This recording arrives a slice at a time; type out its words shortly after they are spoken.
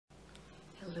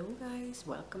Hello guys,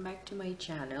 welcome back to my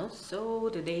channel. So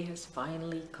the day has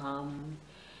finally come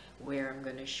where I'm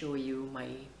going to show you my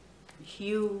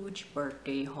huge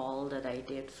birthday haul that I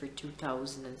did for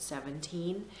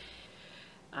 2017.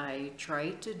 I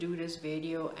tried to do this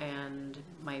video and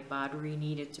my battery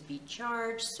needed to be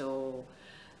charged, so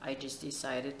I just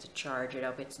decided to charge it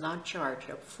up. It's not charged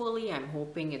up fully. I'm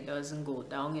hoping it doesn't go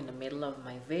down in the middle of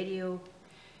my video.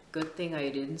 Good thing I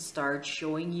didn't start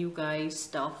showing you guys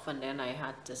stuff and then I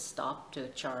had to stop to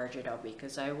charge it up,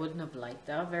 because I wouldn't have liked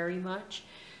that very much.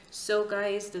 So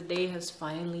guys, the day has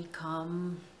finally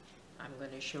come. I'm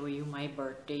going to show you my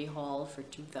birthday haul for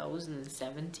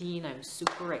 2017. I'm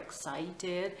super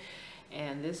excited,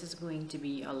 and this is going to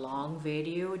be a long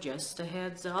video, just a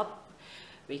heads up,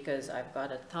 because I've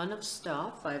got a ton of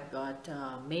stuff. I've got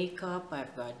makeup,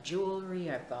 I've got jewelry,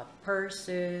 I've got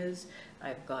purses,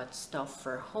 I've got stuff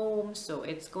for home, so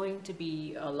it's going to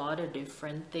be a lot of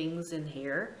different things in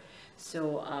here.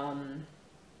 So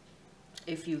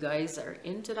if you guys are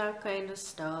into that kind of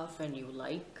stuff and you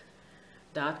like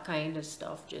that kind of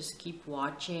stuff, just keep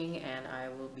watching and I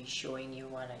will be showing you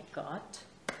what I got.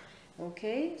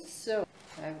 Okay, so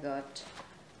I've got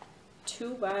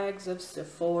 2 bags of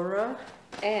Sephora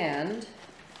and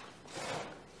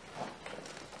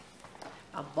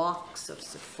a box of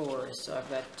Sephora. So I've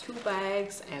got 2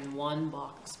 bags and 1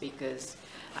 box because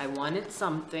I wanted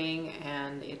something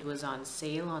and it was on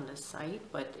sale on the site,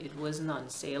 but it wasn't on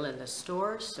sale in the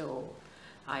store, so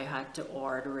I had to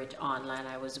order it online.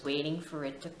 I was waiting for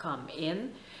it to come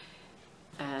in,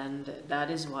 and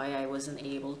that is why I wasn't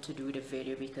able to do the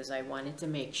video, because I wanted to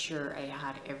make sure I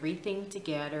had everything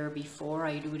together before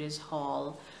I do this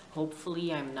haul.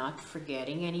 Hopefully I'm not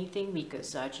forgetting anything,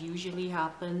 because that usually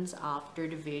happens after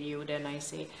the video. Then I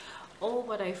say, oh,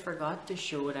 but I forgot to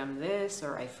show them this,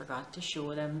 or I forgot to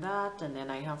show them that, and then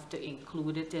I have to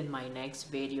include it in my next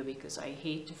video because I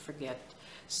hate to forget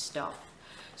stuff.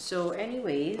 So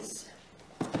anyways,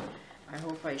 I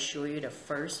hope I show you the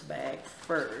first bag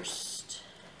first,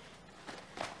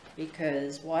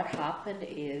 because what happened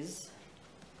is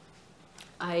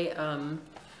I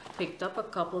picked up a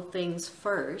couple things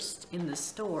first in the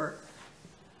store,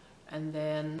 and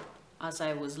then as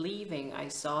I was leaving I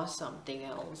saw something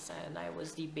else and I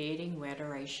was debating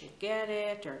whether I should get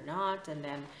it or not, and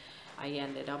then I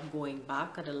ended up going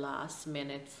back at the last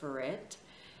minute for it.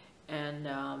 And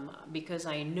because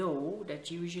I know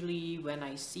that usually when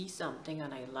I see something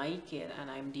and I like it and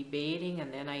I'm debating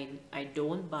and then I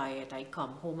don't buy it, I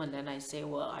come home and then I say,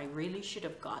 well, I really should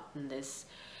have gotten this,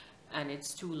 and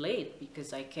it's too late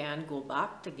because I can't go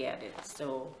back to get it.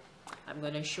 So I'm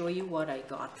going to show you what I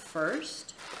got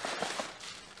first.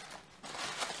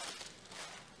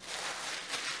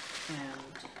 And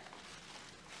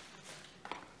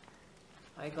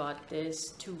I got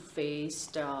this Too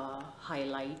Faced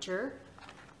highlighter.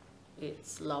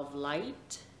 It's Love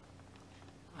Light.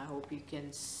 I hope you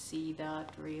can see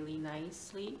that really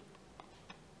nicely.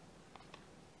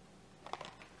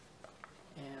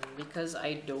 And because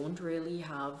I don't really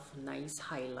have nice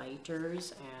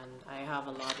highlighters and I have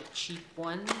a lot of cheap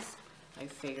ones, I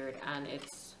figured, and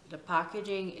the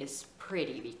packaging is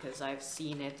pretty because I've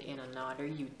seen it in another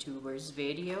YouTuber's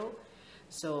video.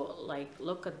 So like,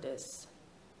 look at this.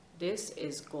 This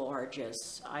is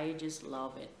gorgeous. I just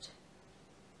love it.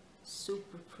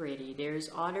 Super pretty.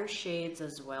 There's other shades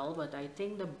as well, but I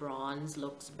think the bronze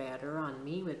looks better on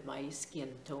me with my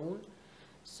skin tone.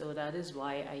 So that is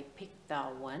why I picked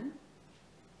that one.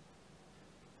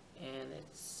 And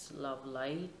it's Love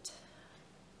Light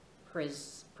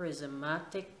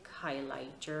Prismatic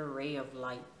Highlighter Ray of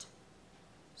Light.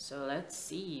 So let's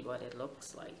see what it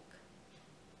looks like.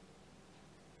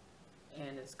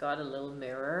 And it's got a little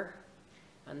mirror,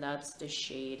 and that's the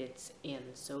shade it's in.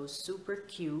 So super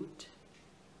cute.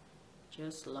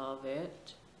 Just love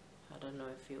it. I don't know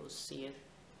if you'll see it.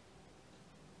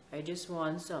 I just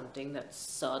want something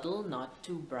that's subtle, not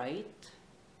too bright,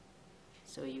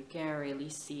 so you can't really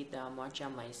see that much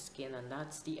on my skin, and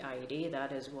that's the idea.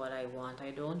 That is what I want.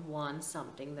 I don't want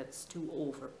something that's too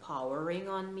overpowering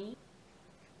on me.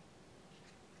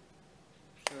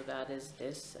 So that is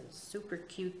this, and super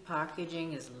cute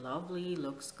packaging, is lovely,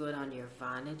 looks good on your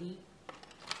vanity.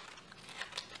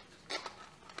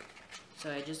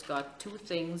 So I just got 2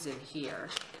 things in here.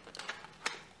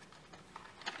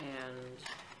 And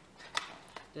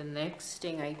the next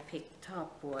thing I picked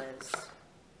up was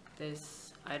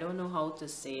this. I don't know how to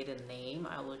say the name.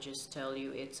 I will just tell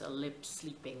you it's a lip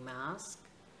sleeping mask.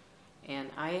 And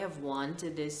I have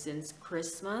wanted this since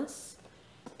Christmas,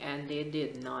 and they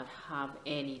did not have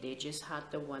any. They just had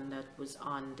the one that was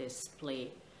on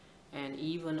display. and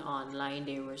even online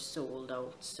they were sold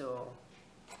out. So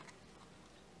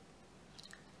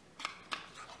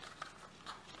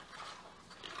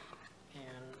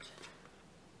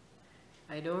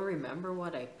I don't remember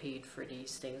what I paid for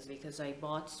these things because I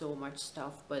bought so much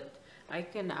stuff, but I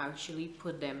can actually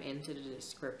put them into the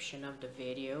description of the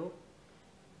video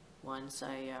once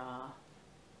I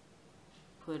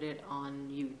put it on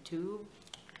YouTube.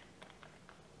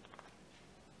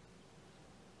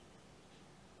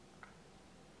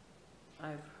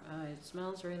 It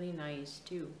smells really nice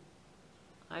too.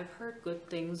 I've heard good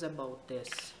things about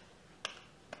this.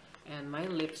 And my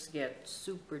lips get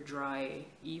super dry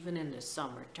even in the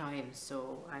summertime,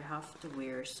 so I have to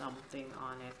wear something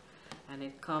on it. And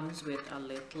it comes with a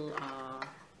little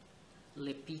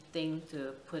lippy thing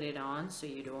to put it on, so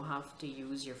you don't have to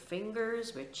use your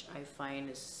fingers, which I find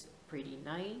is pretty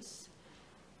nice.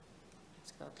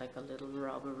 It's got like a little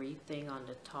rubbery thing on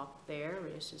the top there.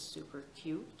 This is super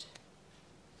cute.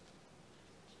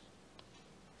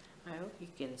 I hope you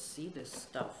can see this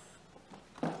stuff.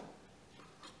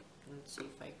 Let's see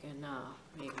if I can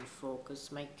maybe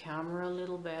focus my camera a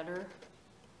little better.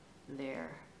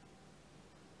 There.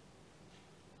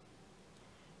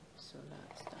 So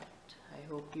that's that.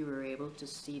 I hope you were able to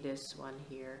see this one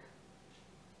here.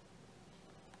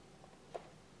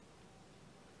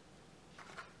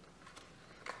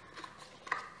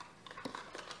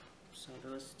 So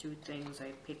those two things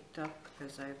I picked up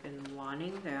because I've been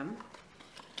wanting them.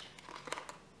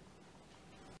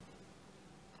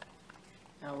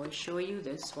 I will show you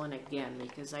this one again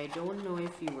because I don't know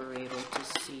if you were able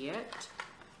to see it.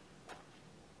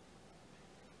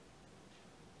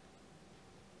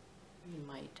 You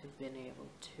might have been able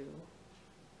to.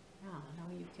 Yeah, now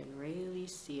you can really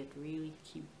see it, really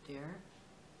cute there.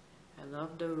 I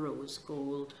love the rose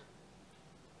gold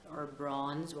or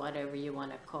bronze, whatever you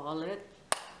want to call it.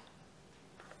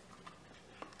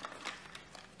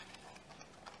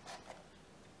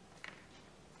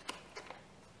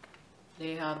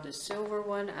 They have the silver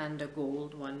one and the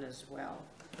gold one as well.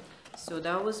 So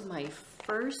that was my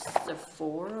first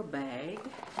Sephora bag.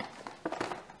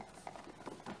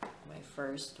 My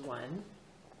first one.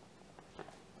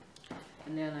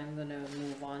 And then I'm gonna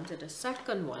move on to the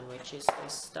second one, which is the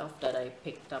stuff that I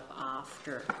picked up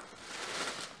after.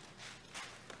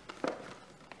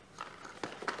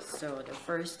 So the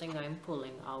first thing I'm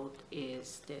pulling out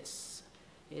is this.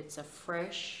 It's a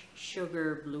Fresh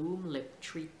Sugar Bloom lip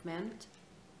treatment.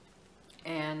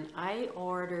 And I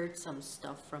ordered some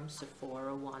stuff from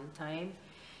Sephora one time,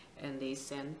 and they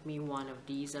sent me one of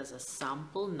these as a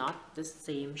sample, not the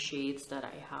same shades that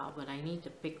I have, but I need to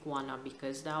pick one up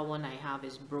because that one I have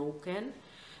is broken.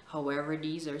 However,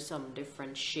 these are some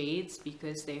different shades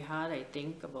because they had, I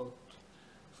think, about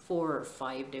 4 or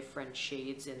 5 different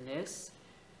shades in this.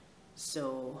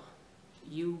 So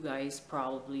you guys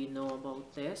probably know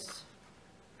about this.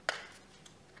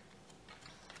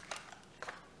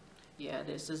 Yeah,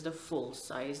 this is the full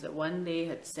size. The one they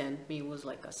had sent me was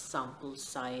like a sample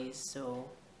size, so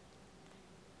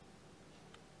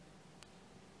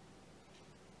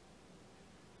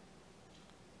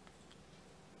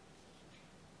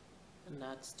and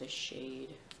that's the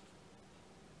shade.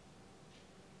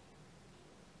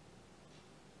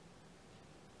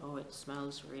 Oh, it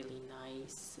smells really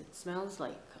nice. It smells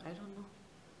like, I don't know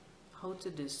how to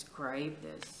describe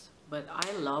this, but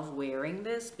I love wearing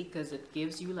this because it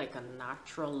gives you like a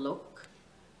natural look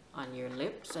on your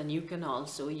lips, and you can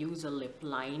also use a lip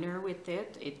liner with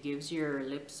it. It gives your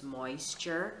lips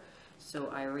moisture, so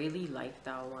I really like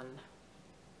that one.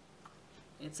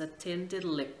 It's a tinted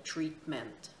lip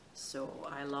treatment, so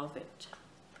I love it.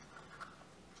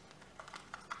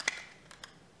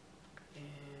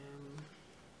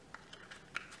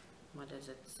 What does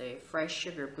it say? Fresh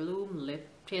Sugar Bloom lip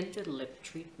tinted lip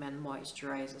treatment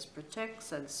moisturizes,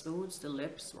 protects and smooths the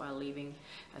lips while leaving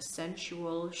a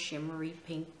sensual shimmery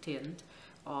pink tint,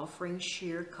 offering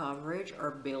sheer coverage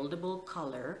or buildable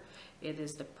color. It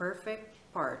is the perfect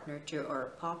partner to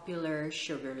our popular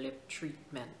sugar lip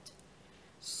treatment.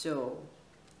 So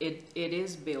it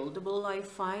is buildable, I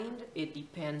find. It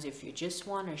depends if you just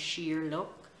want a sheer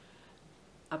look.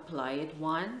 Apply it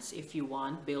once. If you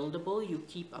want buildable, you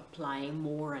keep applying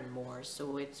more and more.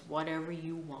 So it's whatever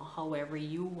you want, however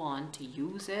you want to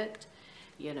use it,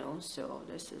 you know. So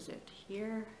this is it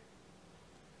here.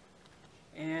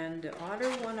 And the other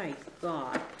one I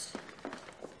got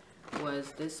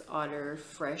was this other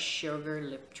Fresh Sugar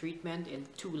lip treatment in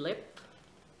Tulip.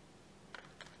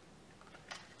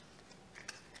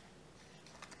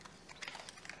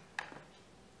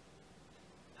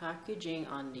 Packaging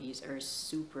on these are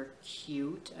super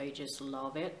cute. I just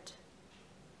love it.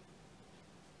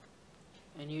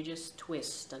 and you just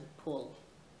twist and pull.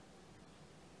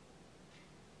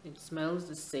 It smells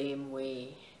the same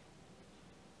way,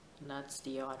 and that's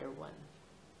the other one.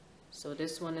 So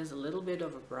this one is a little bit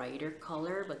of a brighter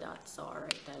color, but that's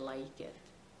alright. I like it.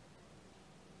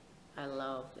 I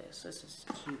love this. This is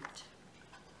cute.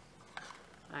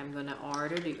 I'm gonna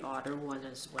order the other one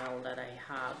as well that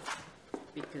I have,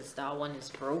 because that one is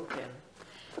broken.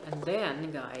 And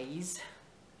then, guys,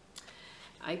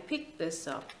 I picked this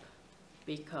up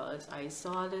because I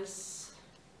saw this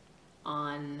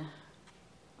on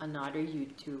another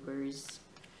YouTuber's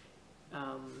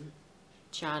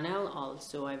channel.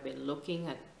 Also, I've been looking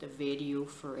at the video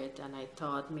for it, and I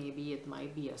thought maybe it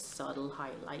might be a subtle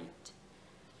highlight.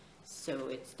 So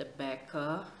it's the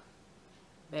Becca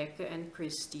and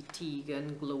Christy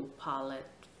Teigen Glow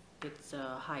Palette. It's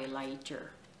a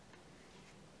highlighter.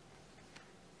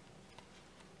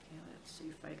 Okay, let's see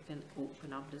if I can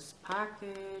open up this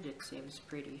package. It seems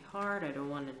pretty hard. I don't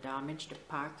want to damage the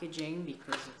packaging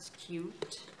because it's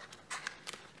cute.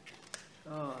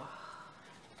 Oh,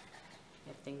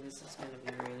 I think this is going to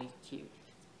be really cute.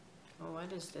 Oh,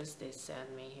 what is this they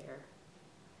sent me here?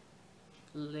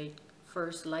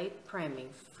 First light priming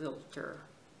filter.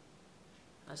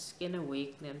 A skin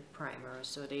awakening primer.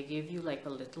 So they give you like a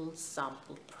little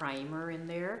sample primer in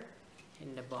there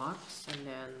in the box, and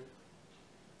then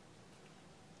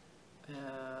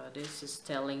this is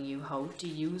telling you how to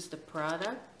use the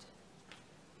product.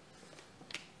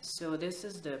 So this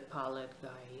is the palette,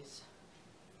 guys.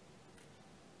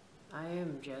 I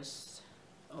am just,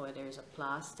 oh, there's a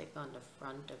plastic on the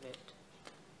front of it.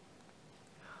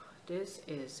 This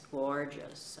is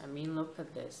gorgeous. I mean, look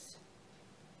at this.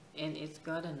 And it's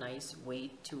got a nice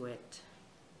weight to it.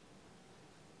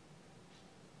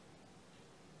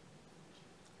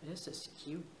 This is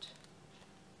cute.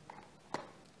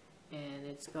 And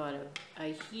it's got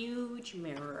a huge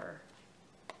mirror.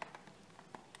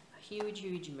 A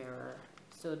huge mirror.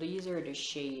 So these are the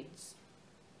shades.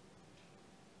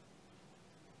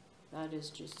 That is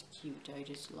just cute. I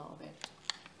just love it.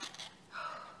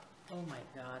 Oh my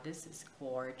god, this is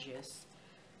gorgeous.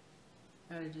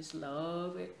 I just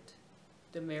love it.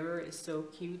 The mirror is so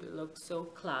cute. It looks so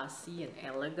classy and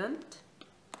elegant.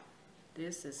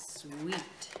 This is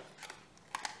sweet.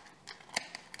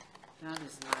 That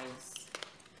is nice.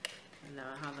 And now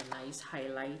I have a nice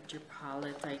highlighter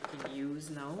palette I can use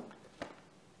now.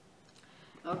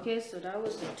 Okay, so that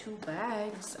was the 2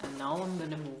 bags, and now I'm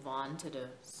gonna move on to the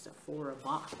Sephora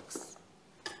box.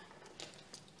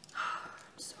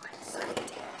 I'm so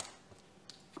excited.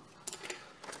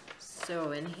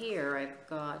 So in here I've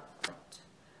got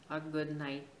a good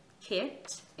night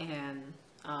kit and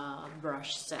a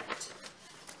brush set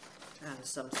and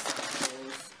some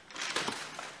samples.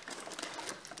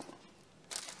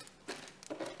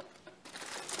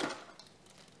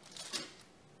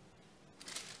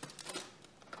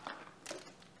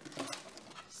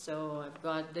 So I've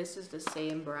got, this is the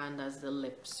same brand as the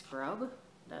lip scrub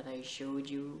that I showed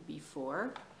you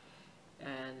before,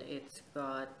 and it's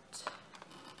got,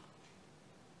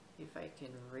 if I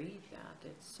can read that,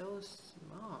 it's so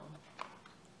small.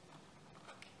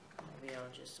 Maybe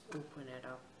I'll just open it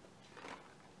up.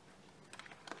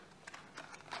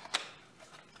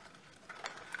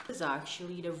 This is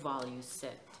actually the value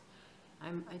set.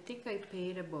 I think I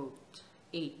paid about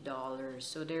 $8.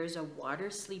 So there's a water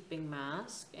sleeping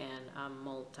mask and a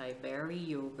multi-berry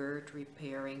yogurt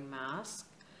repairing mask.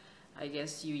 I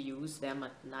guess you use them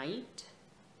at night.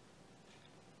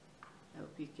 I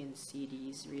hope you can see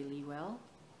these really well.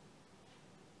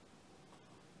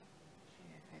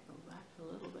 If I go back a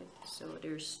little bit. So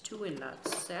there's 2 in that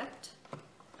set.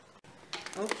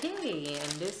 Okay,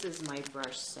 and this is my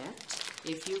brush set.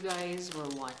 If you guys were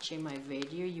watching my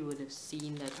video, you would have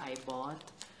seen that I bought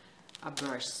a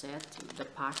brush set. The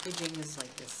packaging is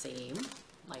like the same,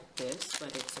 like this,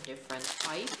 but it's a different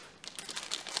type.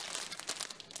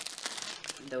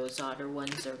 Those other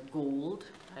ones are gold.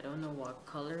 I don't know what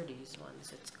color these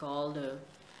ones. It's called a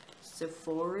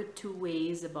Sephora 2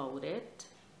 Ways About It,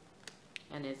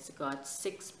 and it's got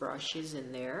 6 brushes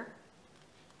in there.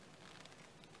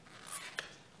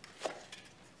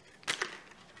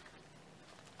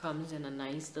 Comes in a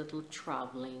nice little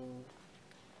traveling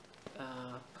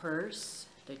purse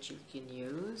that you can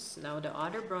use. Now the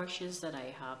other brushes that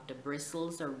I have, the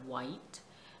bristles are white.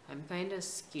 I'm kind of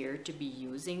scared to be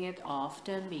using it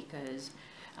often because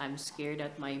I'm scared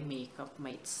that my makeup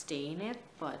might stain it,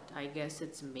 but I guess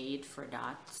it's made for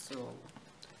that. So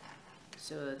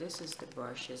this is the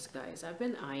brushes, guys. I've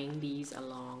been eyeing these a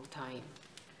long time.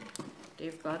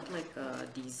 They've got like a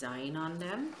design on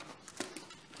them.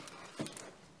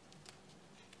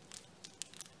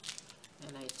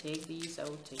 I take these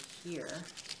out to here,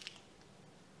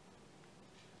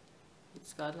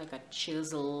 it's got like a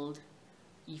chiseled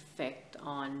effect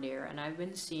on there, and I've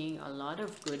been seeing a lot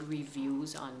of good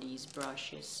reviews on these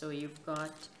brushes. So you've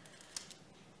got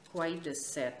quite the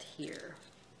set here.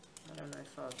 I don't know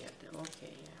if I'll get it.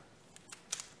 Okay, yeah.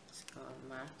 It's gone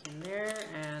back in there.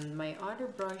 And my other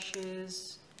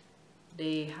brushes,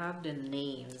 they have the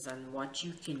names and what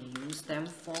you can use them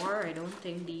for. I don't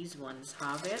think these ones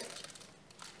have it,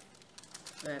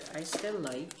 but I still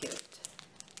like it.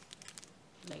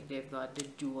 Like they've got the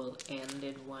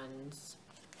dual-ended ones.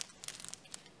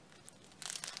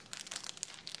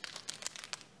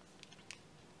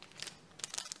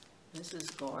 This is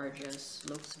gorgeous.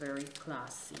 Looks very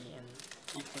classy, and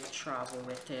you can travel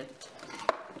with it.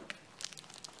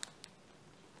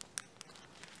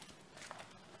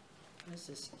 This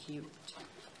is cute.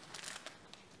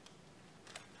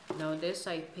 Now this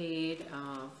I paid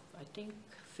I think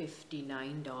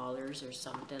 $59 or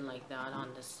something like that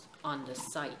on the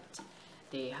site.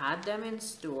 They had them in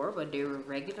store, but they were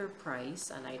regular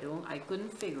price, and I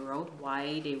couldn't figure out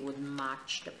why they wouldn't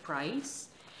match the price,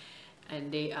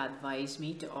 and they advised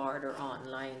me to order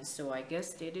online. So I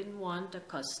guess they didn't want a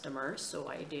customer, so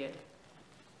I did.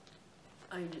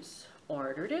 I just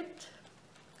ordered it.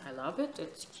 I love it.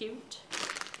 It's cute.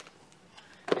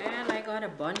 And I got a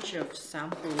bunch of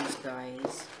samples,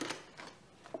 guys.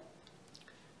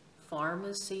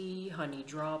 Pharmacy Honey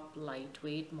Drop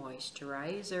Lightweight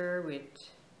Moisturizer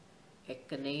with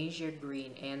Echinacea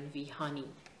Green Envy Honey.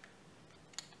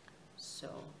 So,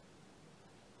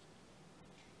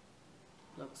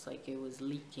 looks like it was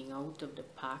leaking out of the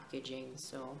packaging,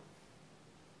 so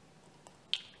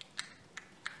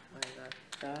I got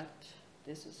that.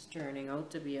 This is turning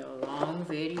out to be a long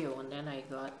video, and then I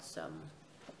got some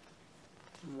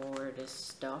more of this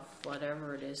stuff,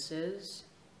 whatever this is.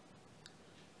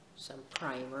 Some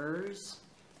primers.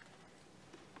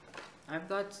 I've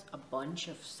got a bunch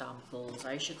of samples.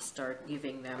 I should start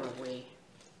giving them away.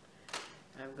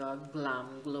 I've got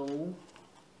Glam Glow.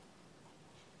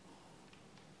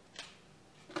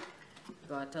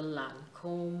 Got a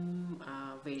Lancome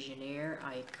Visionaire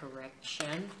Eye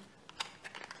Correction.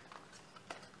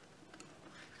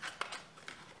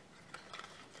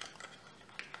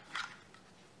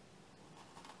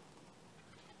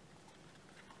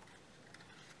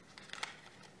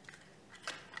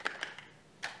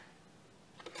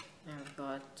 I've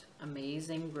got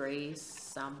Amazing Grace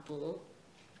sample.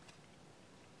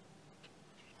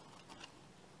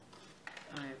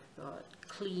 I've got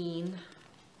Clean.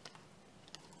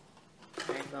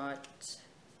 I got,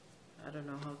 I don't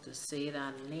know how to say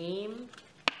that name.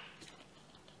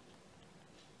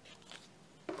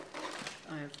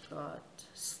 I've got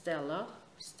Stella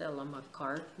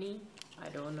McCartney. I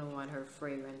don't know what her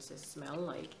fragrances smell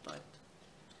like, but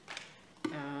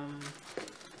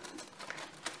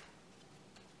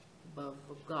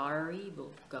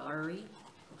Bulgari,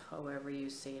 however you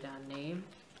say that name.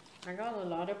 I got a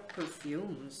lot of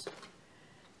perfumes.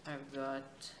 I've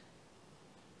got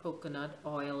coconut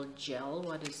oil gel.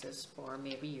 What is this for?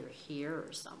 Maybe your hair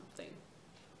or something.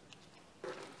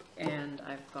 And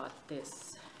I've got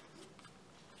this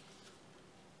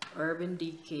Urban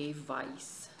Decay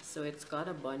Vice. So it's got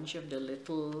a bunch of the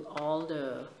little, all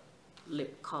the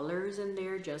lip colors in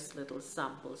there, just little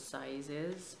sample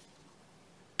sizes.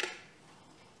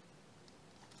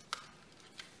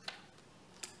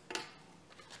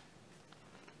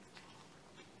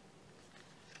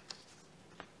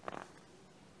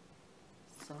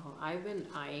 So I've been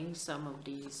eyeing some of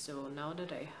these, so now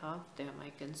that I have them,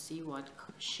 I can see what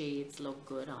shades look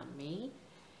good on me,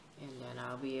 and then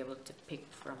I'll be able to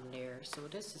pick from there. So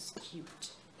this is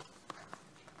cute.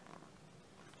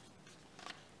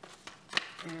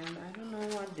 And I don't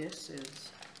know what this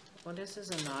is. Well, this is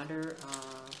another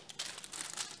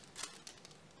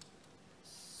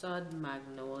Sud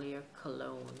Magnolia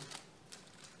Cologne.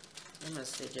 They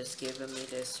must have just given me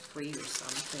this free or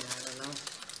something, I don't know.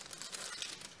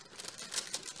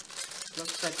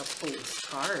 Looks like a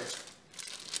postcard.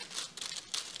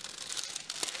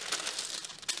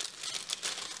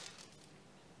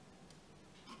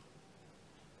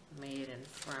 Made in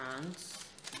France.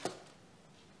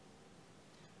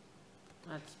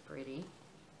 That's pretty.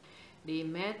 They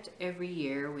met every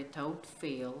year without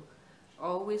fail,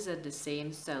 always at the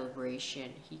same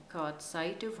celebration. He caught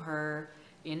sight of her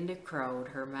in the crowd.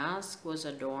 Her mask was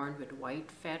adorned with white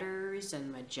feathers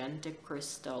and magenta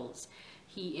crystals.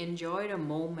 He enjoyed a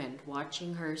moment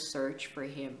watching her search for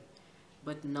him,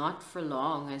 but not for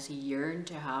long, as he yearned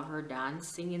to have her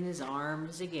dancing in his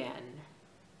arms again.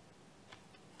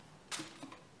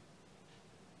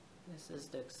 This is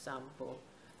the sample.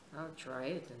 I'll try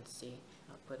it and see.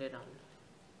 I'll put it on.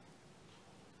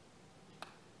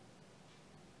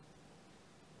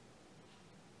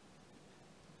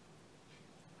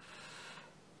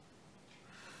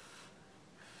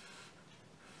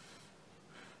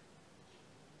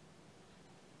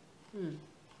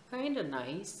 Kind of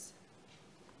nice.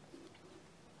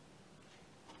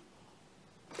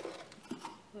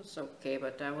 It's okay,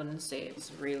 but I wouldn't say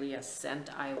it's really a scent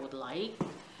I would like,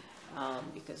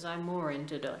 because I'm more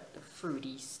into the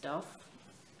fruity stuff.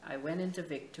 I went into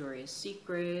Victoria's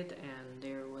Secret and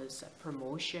there was a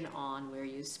promotion on where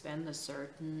you spend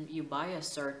you buy a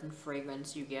certain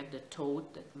fragrance, you get the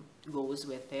tote that goes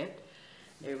with it.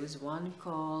 There was one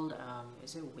called,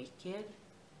 is it Wicked?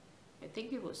 I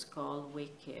think it was called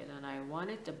Wicked, and I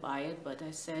wanted to buy it, but I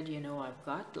said, you know, I've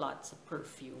got lots of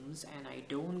perfumes and I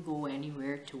don't go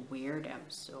anywhere to wear them,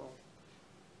 so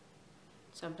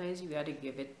sometimes you got to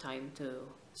give it time to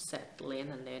settle in,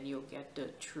 and then you'll get the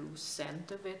true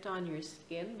scent of it on your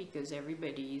skin, because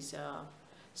everybody's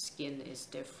skin is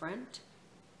different.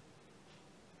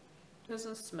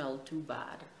 Doesn't smell too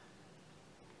bad.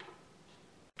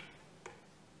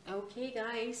 Okay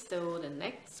guys, so the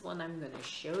next one I'm gonna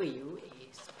show you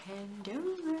is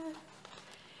Pandora,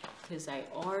 because I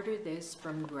ordered this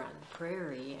from Grand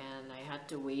Prairie and I had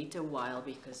to wait a while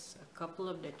because a couple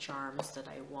of the charms that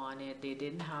I wanted they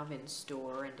didn't have in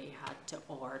store, and they had to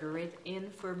order it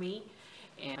in for me.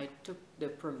 And I took the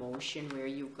promotion where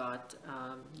you got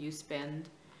you spend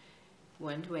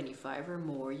 $125 or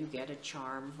more, you get a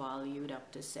charm valued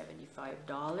up to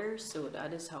 $75. So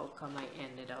that is how come I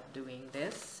ended up doing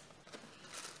this.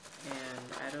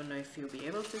 And I don't know if you'll be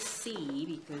able to see,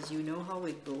 because you know how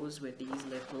it goes with these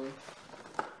little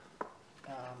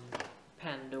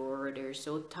Pandora. They're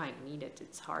so tiny that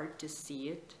it's hard to see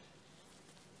it.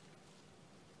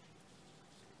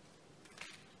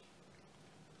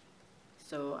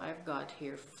 So I've got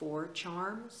here 4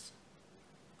 charms.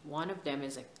 One of them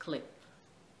is a clip.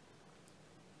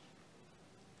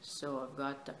 So I've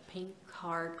got the pink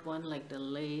heart one, like the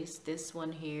lace. This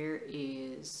one here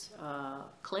is a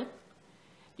clip.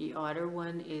 The other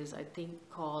one is, I think,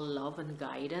 called Love and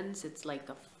Guidance. It's like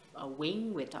a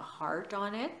wing with a heart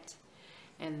on it.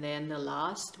 And then the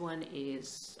last one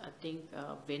is, I think,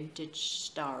 a Vintage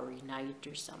Starry Night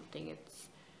or something. It's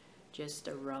just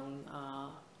a round,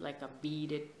 like a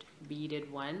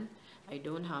beaded one. I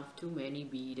don't have too many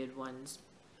beaded ones.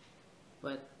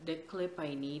 But the clip,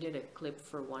 I needed a clip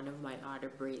for one of my other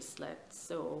bracelets.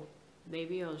 So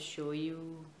maybe I'll show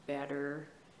you better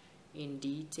in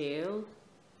detail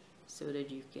so that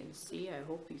you can see. I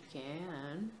hope you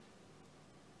can.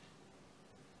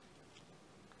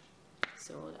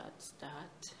 So that's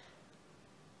that.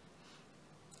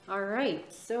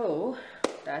 Alright, so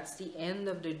that's the end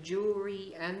of the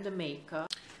jewelry and the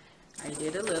makeup. I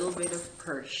did a little bit of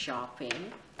purse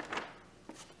shopping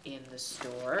in the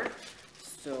store.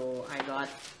 So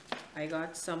I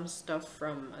got some stuff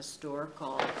from a store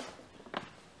called,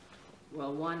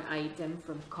 well, one item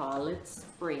from Call It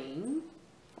Spring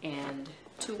and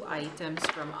 2 items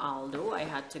from Aldo. I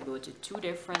had to go to 2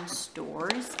 different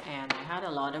stores and I had a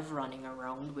lot of running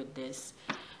around with this.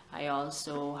 I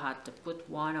also had to put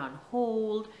one on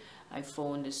hold. I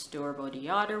phoned the store about the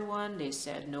other one. They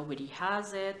said nobody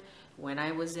has it. When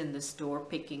I was in the store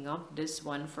picking up this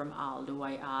one from Aldo,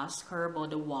 I asked her about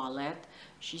the wallet.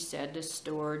 She said the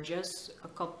store just a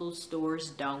couple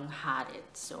stores down had it.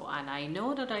 So, and I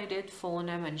know that I did phone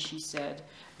them, and she said,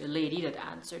 the lady that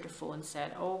answered the phone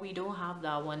said, oh, we don't have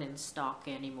that one in stock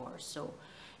anymore. So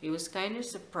it was kind of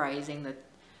surprising that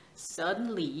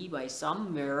suddenly, by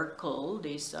some miracle,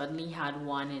 they suddenly had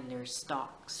one in their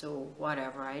stock. So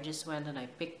whatever, I just went and I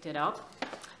picked it up.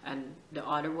 And the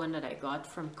other one that I got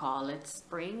from Call It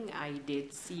Spring, I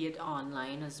did see it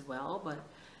online as well, but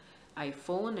I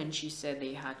phoned and she said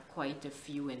they had quite a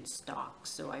few in stock.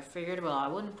 So I figured, well, I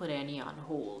wouldn't put any on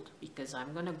hold because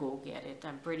I'm gonna go get it.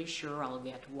 I'm pretty sure I'll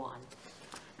get one.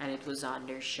 And it was on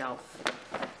their shelf.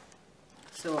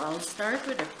 So I'll start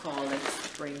with the Call It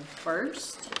Spring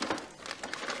first.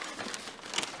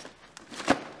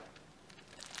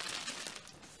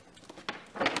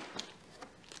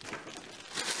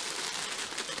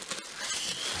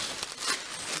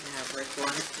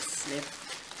 Wants to sniff.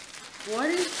 What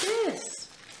is this?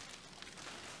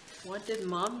 What did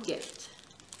Mom get?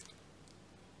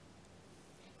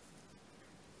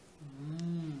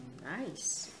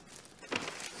 Nice.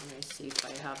 Let me see if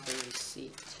I have the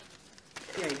receipt.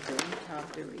 Here, I don't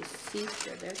have the receipt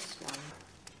for this one.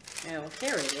 Oh,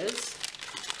 here it is.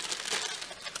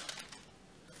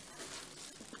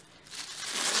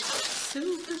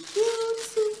 Super cute,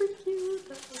 super cute.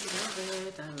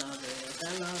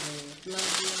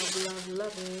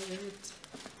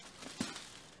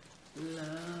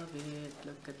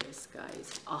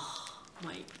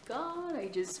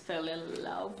 just fell in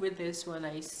love with this when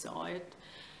I saw it.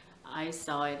 I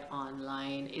saw it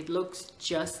online. It looks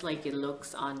just like it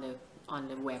looks on the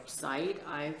website.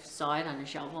 I saw it on the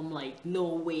shelf. I'm like,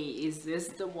 no way, is this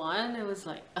the one? I was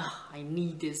like, ugh, I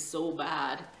need this so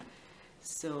bad.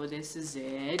 So this is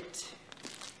it.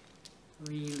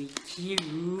 Really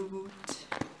cute.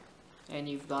 And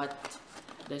you've got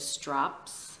the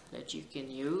straps that you can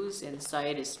use.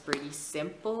 Inside is pretty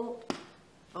simple.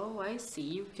 Oh, I see.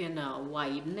 You can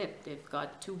widen it. They've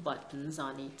got 2 buttons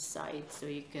on each side, so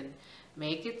you can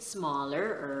make it smaller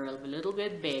or a little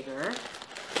bit bigger.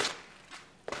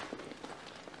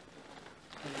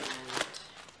 And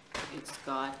it's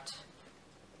got,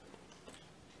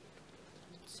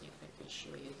 let's see if I can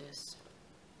show you this.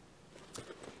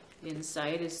 The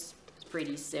inside is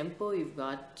pretty simple. You've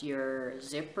got your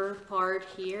zipper part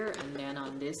here, and then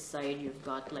on this side you've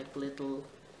got like 2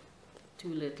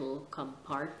 little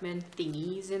compartment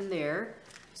thingies in there.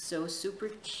 So super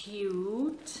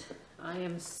cute. I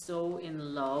am so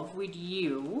in love with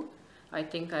you. I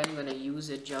think I'm gonna use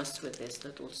it just with this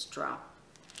little strap.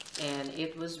 And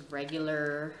it was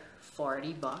regular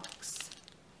 40 bucks.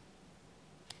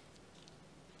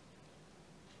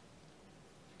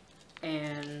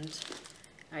 And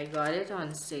I got it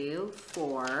on sale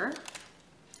for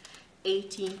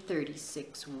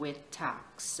 $18.36 with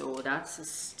tax, so that's a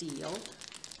steal.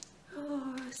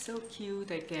 Oh, so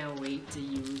cute. I can't wait to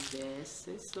use this.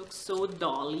 This looks so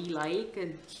dolly-like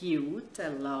and cute. I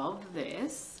love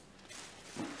this.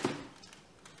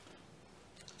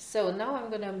 So now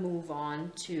I'm gonna move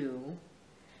on to,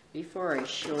 before I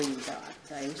show you that,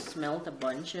 I smelled a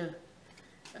bunch of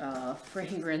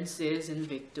fragrances in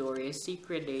Victoria's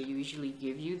Secret. They usually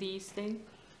give you these things.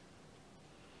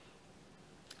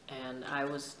 And I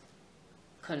was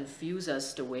confused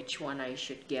as to which one I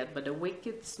should get, but the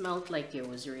Wicked smelled like it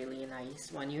was really nice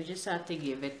one. You just have to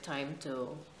give it time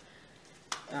to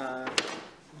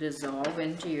dissolve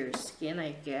into your skin,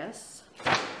 I guess.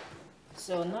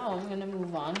 So now I'm gonna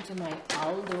move on to my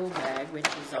Aldo bag, which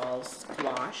is all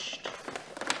squashed.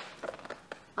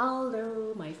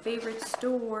 Aldo, my favorite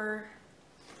store.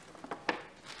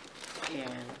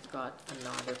 And got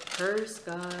another purse,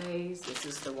 guys. This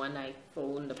is the one I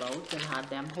phoned about and had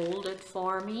them hold it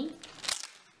for me.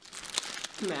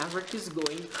 Maverick is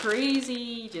going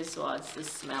crazy. Just wants to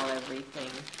smell everything.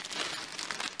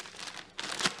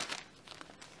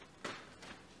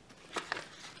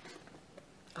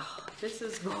 Oh, this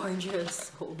is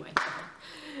gorgeous. Oh my god.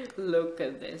 Look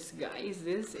at this, guys.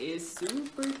 This is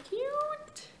super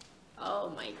cute.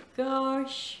 Oh my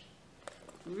gosh.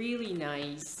 Really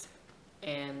nice.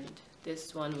 And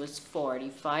this one was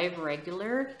 $45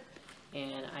 regular,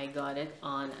 and I got it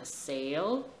on a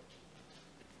sale.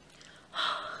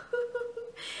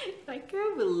 I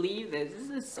can't believe this.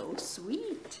 This is so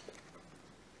sweet.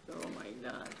 Oh my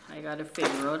god. I gotta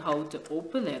figure out how to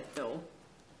open it though.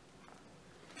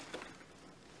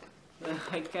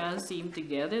 I can't seem to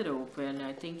get it open.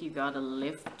 I think you gotta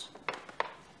lift.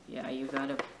 Yeah, you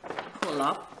gotta pull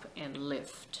up and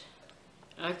lift.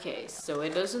 Okay, so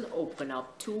it doesn't open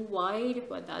up too wide,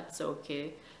 but that's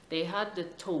okay. They had the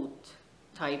tote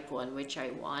type one, which I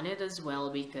wanted as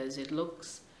well because it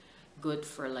looks good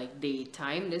for like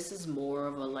daytime. This is more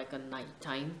of a like a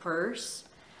nighttime purse,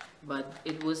 but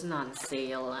it wasn't on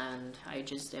sale and I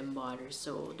just didn't bother.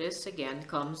 So this again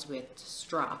comes with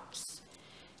straps,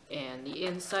 and the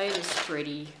inside is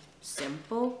pretty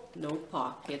simple, no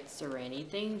pockets or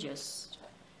anything.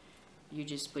 You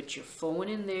just put your phone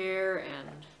in there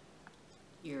and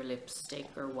your lipstick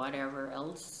or whatever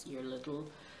else, your little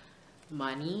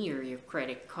money or your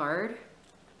credit card.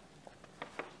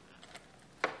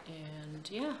 And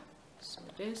yeah, so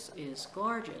this is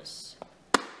gorgeous.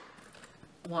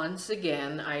 Once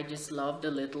again, I just love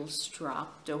the little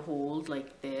strap to hold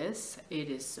like this. It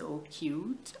is so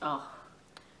cute. Oh,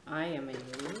 I am in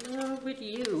love with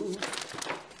you.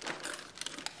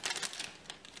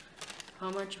 How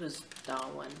much was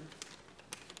that one?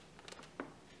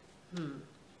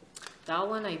 That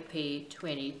one I paid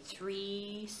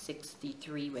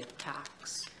 $23.63 with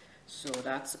tax. So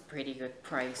that's a pretty good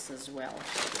price as well.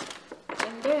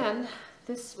 And then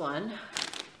this one,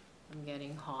 I'm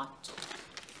getting hot.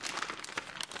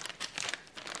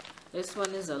 This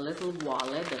one is a little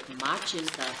wallet that matches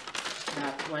that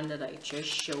one that I just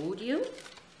showed you.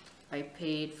 I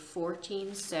paid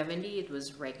 $14.70. It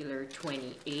was regular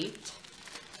 $28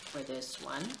 for this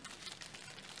one.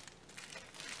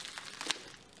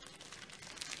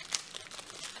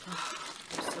 Oh,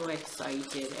 I'm so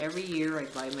excited. Every year I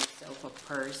buy myself a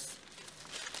purse.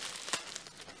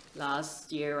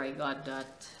 Last year I got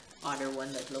that other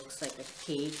one that looks like a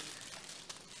cake.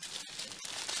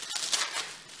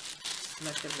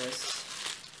 Look at this.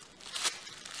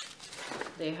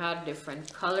 They had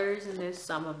different colors in this.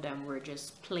 Some of them were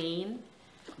just plain,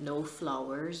 no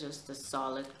flowers, just a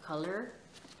solid color.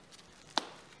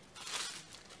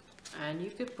 And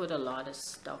you could put a lot of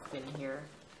stuff in here.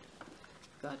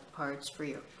 Got parts for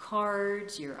your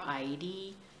cards, your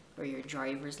ID, or your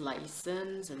driver's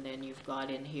license, and then you've got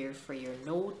in here for your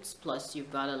notes, plus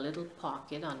you've got a little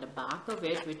pocket on the back of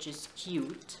it, which is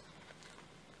cute.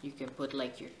 You can put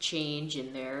like your change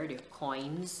in there, your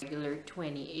coins, regular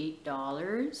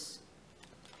 $28.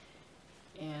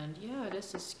 And yeah,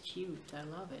 this is cute. I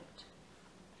love it.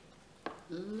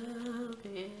 Love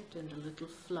it. And the little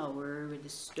flower with the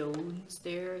stones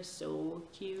there, so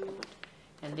cute.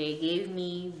 And they gave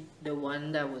me the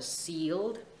one that was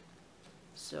sealed,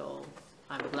 so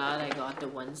I'm glad I got the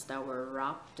ones that were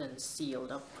wrapped and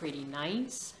sealed up pretty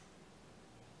nice.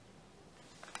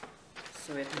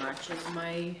 So it matches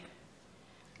my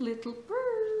little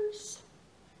purse.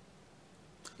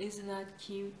 Isn't that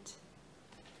cute?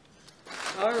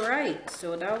 Alright,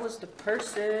 so that was the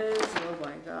purses. Oh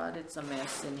my god, it's a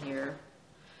mess in here.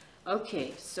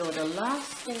 Okay, so the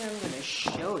last thing I'm going to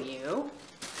show you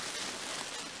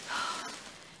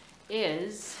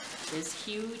is this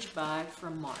huge bag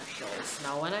from Marshalls.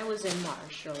 Now when I was in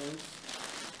Marshalls,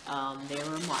 they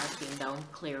were marking down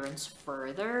clearance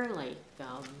further, like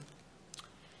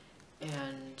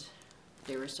and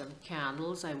there were some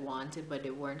candles I wanted, but they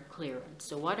weren't clearance.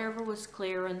 So whatever was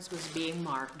clearance was being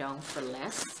marked down for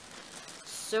less.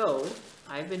 So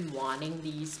I've been wanting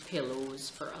these pillows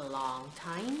for a long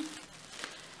time.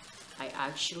 I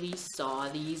actually saw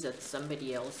these at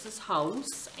somebody else's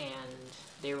house and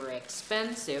they were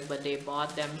expensive, but they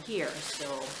bought them here. So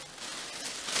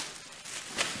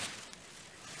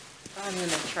I'm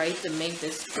gonna try to make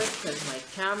this quick because my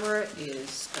camera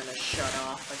is gonna shut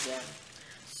off again.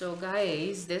 So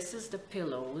guys, this is the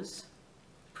pillows.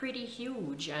 Pretty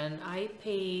huge, and I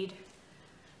paid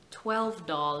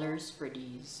 $12 for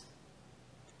these.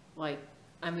 Like,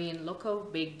 I mean, look how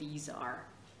big these are.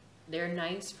 They're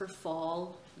nice for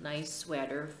fall, nice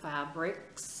sweater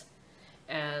fabrics,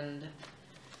 and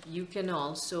you can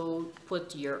also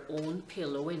put your own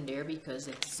pillow in there because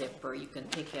it's zipper. You can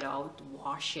take it out,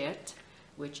 wash it,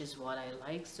 which is what I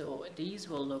like. So these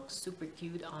will look super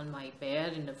cute on my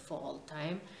bed in the fall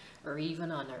time, or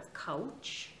even on our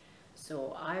couch.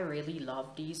 So I really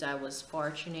love these. I was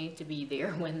fortunate to be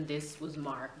there when this was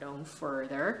marked down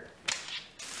further.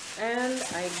 And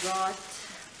I got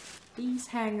these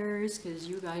hangers because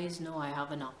you guys know I have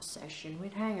an obsession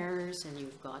with hangers, and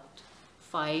you've got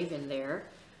 5 in there.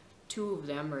 2 of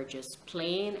them are just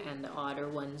plain and the other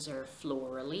ones are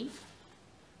florally.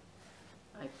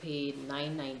 I paid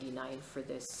 $9.99 for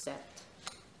this set.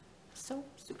 So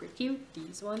super cute,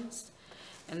 these ones.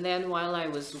 And then while I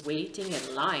was waiting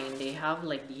in line, they have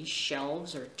like these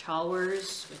shelves or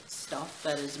towers with stuff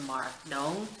that is marked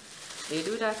down. They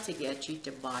do that to get you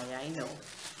to buy, I know.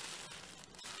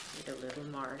 With a little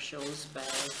Marshalls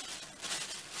bag.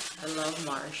 I love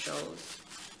Marshalls.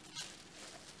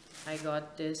 I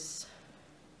got this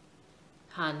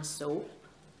hand soap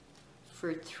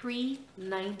for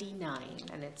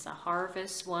 $3.99, and it's a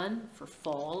harvest one for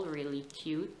fall, really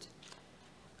cute.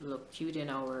 Look cute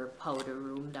in our powder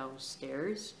room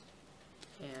downstairs.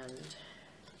 And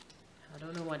I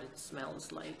don't know what it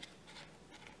smells like.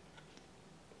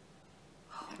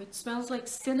 Oh, it smells like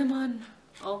cinnamon.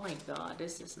 Oh my god,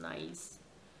 this is nice.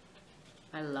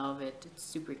 I love it. It's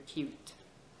super cute.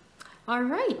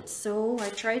 Alright, so I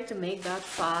tried to make that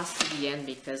fast to the end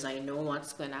because I know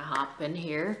what's gonna happen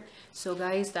here. So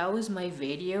guys, that was my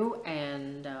video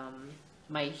and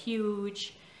my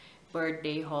huge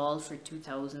birthday haul for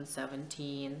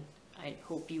 2017. I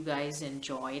hope you guys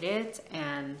enjoyed it,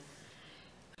 and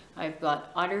I've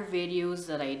got other videos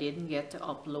that I didn't get to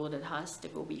upload that has to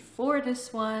go before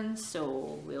this one,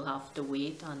 so we'll have to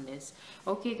wait on this.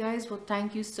 Okay guys, well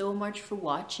thank you so much for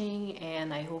watching,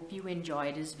 and I hope you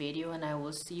enjoyed this video, and I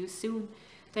will see you soon.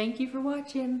 Thank you for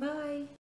watching. Bye.